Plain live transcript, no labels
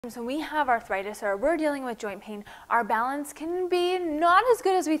When we have arthritis or we're dealing with joint pain, our balance can be not as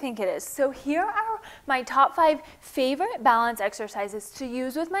good as we think it is. So here are my top 5 favorite balance exercises to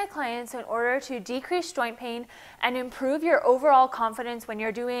use with my clients in order to decrease joint pain and improve your overall confidence when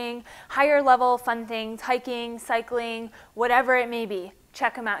you're doing higher level fun things, hiking, cycling, whatever it may be.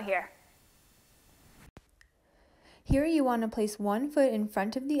 Check them out here. Here you want to place one foot in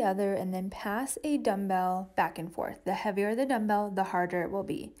front of the other and then pass a dumbbell back and forth. The heavier the dumbbell, the harder it will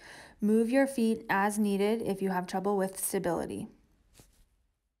be. Move your feet as needed if you have trouble with stability.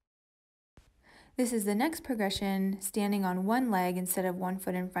 This is the next progression, standing on one leg instead of one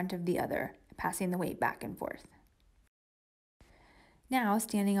foot in front of the other, passing the weight back and forth. Now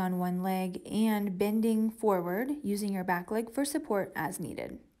standing on one leg and bending forward, using your back leg for support as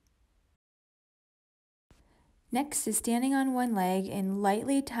needed. Next is standing on one leg and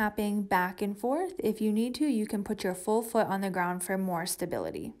lightly tapping back and forth. If you need to, you can put your full foot on the ground for more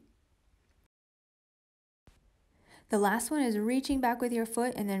stability. The last one is reaching back with your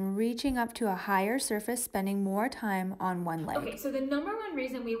foot and then reaching up to a higher surface, spending more time on one leg. Okay, so the number one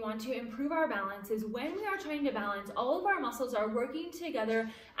reason we want to improve our balance is when we are trying to balance, all of our muscles are working together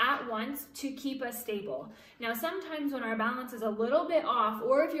at once to keep us stable. Now, sometimes when our balance is a little bit off,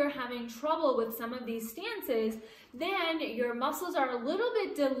 or if you're having trouble with some of these stances, then your muscles are a little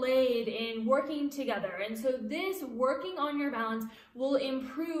bit delayed in working together. And so this working on your balance will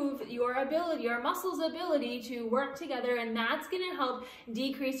improve your ability, your muscles' ability to work together, and that's going to help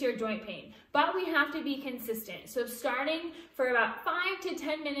decrease your joint pain. But we have to be consistent. So starting for about 5 to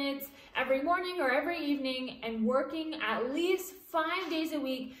 10 minutes every morning or every evening and working at least 5 days a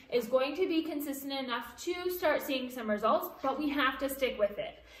week is going to be consistent enough to start seeing some results, but we have to stick with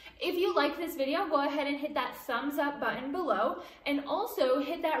it. If you like this video, go ahead and hit that thumbs up button below and also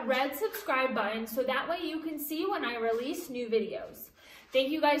hit that red subscribe button so that way you can see when I release new videos.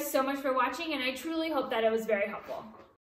 Thank you guys so much for watching, and I truly hope that it was very helpful.